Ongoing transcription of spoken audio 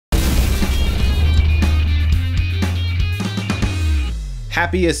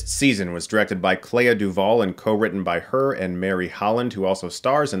Happiest Season was directed by Clea DuVall and co-written by her and Mary Holland, who also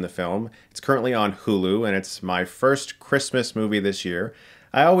stars in the film. It's currently on Hulu, and it's my first Christmas movie this year.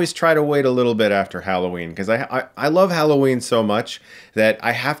 I always try to wait a little bit after Halloween, because I love Halloween so much that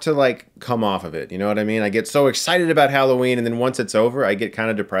I have to, come off of it, you know what I mean? I get so excited about Halloween, and then once it's over, I get kind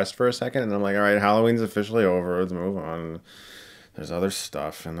of depressed for a second, and I'm like, all right, Halloween's officially over, let's move on. There's other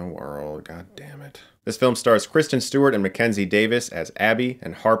stuff in the world, god damn it. This film stars Kristen Stewart and Mackenzie Davis as Abby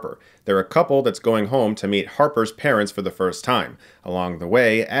and Harper. They're a couple that's going home to meet Harper's parents for the first time. Along the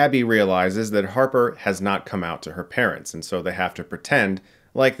way, Abby realizes that Harper has not come out to her parents, and so they have to pretend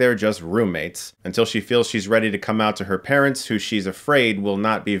like they're just roommates, until she feels she's ready to come out to her parents, who she's afraid will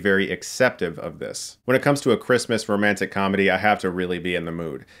not be very acceptive of this. When it comes to a Christmas romantic comedy, I have to really be in the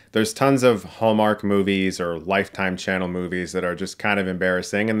mood. There's tons of Hallmark movies or Lifetime Channel movies that are just kind of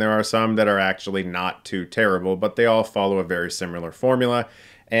embarrassing, and there are some that are actually not too terrible, but they all follow a very similar formula,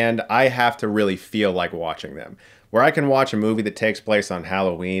 and I have to really feel like watching them. Where I can watch a movie that takes place on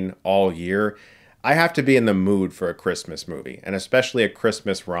Halloween all year, I have to be in the mood for a Christmas movie, and especially a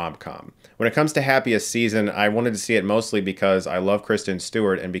Christmas rom-com. When it comes to Happiest Season, I wanted to see it mostly because I love Kristen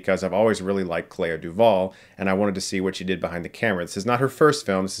Stewart and because I've always really liked Clea DuVall, and I wanted to see what she did behind the camera. This is not her first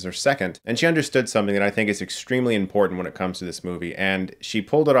film, this is her second, and she understood something that I think is extremely important when it comes to this movie, and she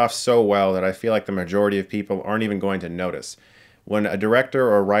pulled it off so well that I feel like the majority of people aren't even going to notice. When a director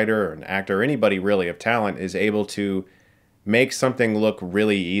or a writer or an actor or anybody really of talent is able to make something look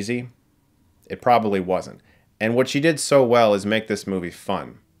really easy, it probably wasn't. And what she did so well is make this movie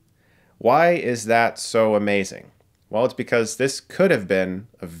fun. Why is that so amazing? Well, it's because this could have been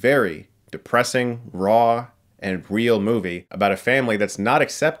a very depressing, raw, and real movie about a family that's not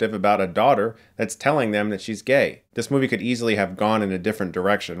acceptive about a daughter that's telling them that she's gay. This movie could easily have gone in a different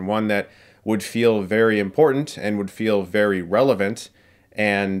direction, one that would feel very important and would feel very relevant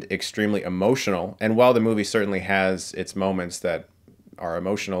and extremely emotional. And while the movie certainly has its moments that are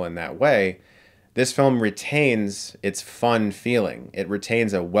emotional in that way, this film retains its fun feeling. It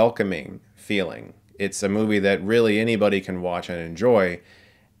retains a welcoming feeling. It's a movie that really anybody can watch and enjoy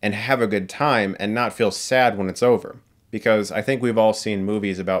and have a good time and not feel sad when it's over. Because I think we've all seen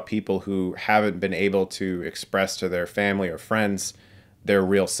movies about people who haven't been able to express to their family or friends their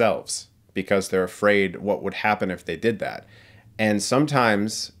real selves because they're afraid what would happen if they did that. And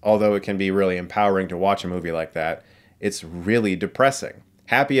sometimes, although it can be really empowering to watch a movie like that, it's really depressing.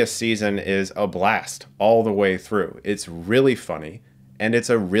 Happiest Season is a blast all the way through. It's really funny, and it's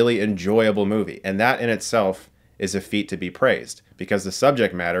a really enjoyable movie. And that in itself is a feat to be praised, because the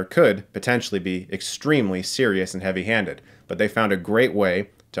subject matter could potentially be extremely serious and heavy-handed. But they found a great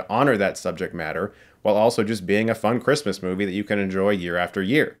way to honor that subject matter while also just being a fun Christmas movie that you can enjoy year after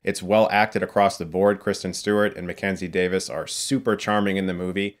year. It's well acted across the board. Kristen Stewart and Mackenzie Davis are super charming in the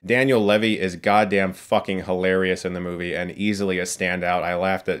movie. Daniel Levy is goddamn fucking hilarious in the movie and easily a standout. I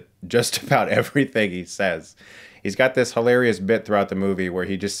laughed at just about everything he says. He's got this hilarious bit throughout the movie where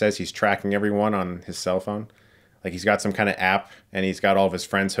he just says he's tracking everyone on his cell phone. Like he's got some kind of app and he's got all of his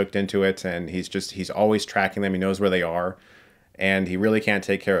friends hooked into it, and he's always tracking them. He knows where they are. And he really can't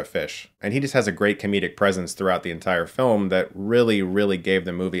take care of fish. And he just has a great comedic presence throughout the entire film that really, really gave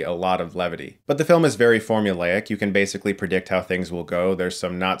the movie a lot of levity. But the film is very formulaic. You can basically predict how things will go. There's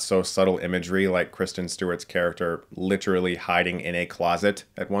some not so subtle imagery, like Kristen Stewart's character literally hiding in a closet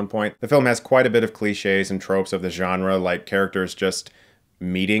at one point. The film has quite a bit of cliches and tropes of the genre, like characters just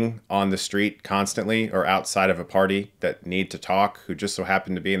meeting on the street constantly or outside of a party that need to talk, who just so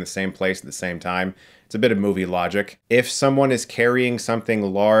happen to be in the same place at the same time. It's a bit of movie logic. If someone is carrying something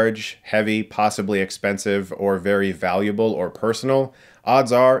large, heavy, possibly expensive, or very valuable or personal,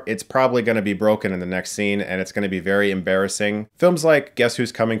 odds are it's probably going to be broken in the next scene, and it's going to be very embarrassing. Films like Guess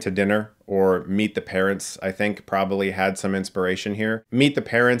Who's Coming to Dinner or Meet the Parents, I think, probably had some inspiration here. Meet the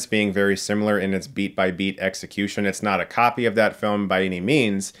Parents being very similar in its beat-by-beat execution. It's not a copy of that film by any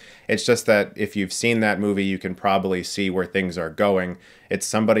means. It's just that if you've seen that movie, you can probably see where things are going. It's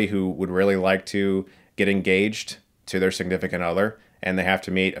somebody who would really like to get engaged to their significant other, and they have to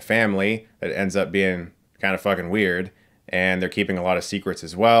meet a family that ends up being kind of fucking weird, and they're keeping a lot of secrets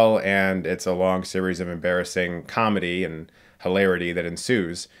as well, and it's a long series of embarrassing comedy and hilarity that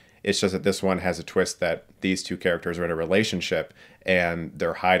ensues. It's just that this one has a twist that these two characters are in a relationship and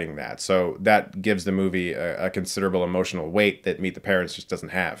they're hiding that. So that gives the movie a considerable emotional weight that Meet the Parents just doesn't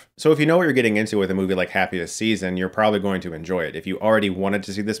have. So if you know what you're getting into with a movie like Happiest Season, you're probably going to enjoy it. If you already wanted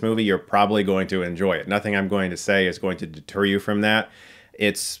to see this movie, you're probably going to enjoy it. Nothing I'm going to say is going to deter you from that.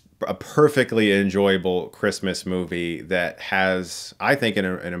 It's a perfectly enjoyable Christmas movie that has, I think, an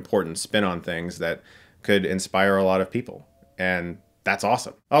important spin on things that could inspire a lot of people. And That's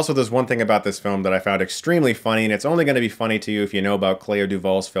awesome. Also, there's one thing about this film that I found extremely funny, and it's only going to be funny to you if you know about Clea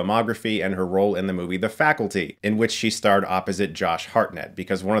DuVall's filmography and her role in the movie The Faculty, in which she starred opposite Josh Hartnett,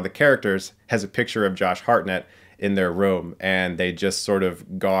 because one of the characters has a picture of Josh Hartnett in their room, and they just sort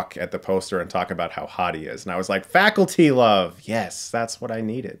of gawk at the poster and talk about how hot he is. And I was like, faculty love! Yes, that's what I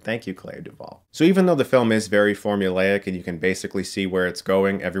needed. Thank you, Clea DuVall. So even though the film is very formulaic and you can basically see where it's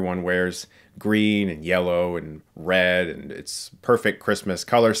going, everyone wears green and yellow and red, and it's perfect Christmas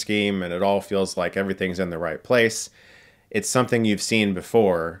color scheme, and it all feels like everything's in the right place. It's something you've seen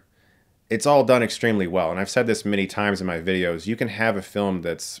before. It's all done extremely well, and I've said this many times in my videos. You can have a film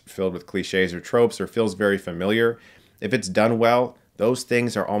that's filled with cliches or tropes or feels very familiar. If it's done well, those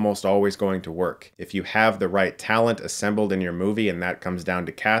things are almost always going to work. If you have the right talent assembled in your movie, and that comes down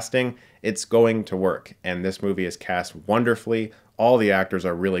to casting, it's going to work. And this movie is cast wonderfully. All the actors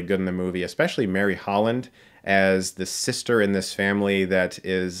are really good in the movie, especially Mary Holland as the sister in this family that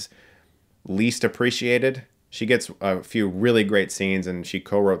is least appreciated. She gets a few really great scenes, and she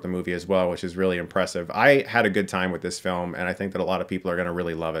co-wrote the movie as well, which is really impressive. I had a good time with this film, and I think that a lot of people are going to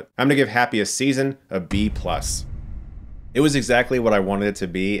really love it. I'm going to give Happiest Season a B+. It was exactly what I wanted it to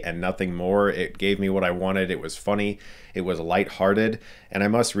be and nothing more. It gave me what I wanted. It was funny. It was lighthearted. And I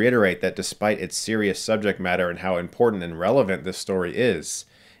must reiterate that despite its serious subject matter and how important and relevant this story is,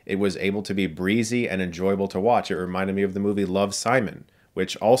 it was able to be breezy and enjoyable to watch. It reminded me of the movie Love, Simon,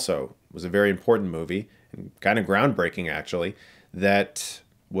 which also was a very important movie, and kind of groundbreaking actually, that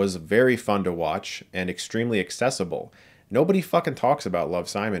was very fun to watch and extremely accessible. Nobody fucking talks about Love,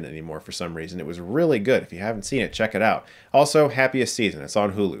 Simon anymore for some reason. It was really good. If you haven't seen it, check it out. Also, Happiest Season. It's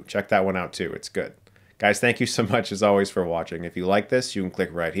on Hulu. Check that one out too. It's good. Guys, thank you so much as always for watching. If you like this, you can click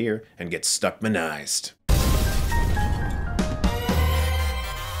right here and get Stuckmannized.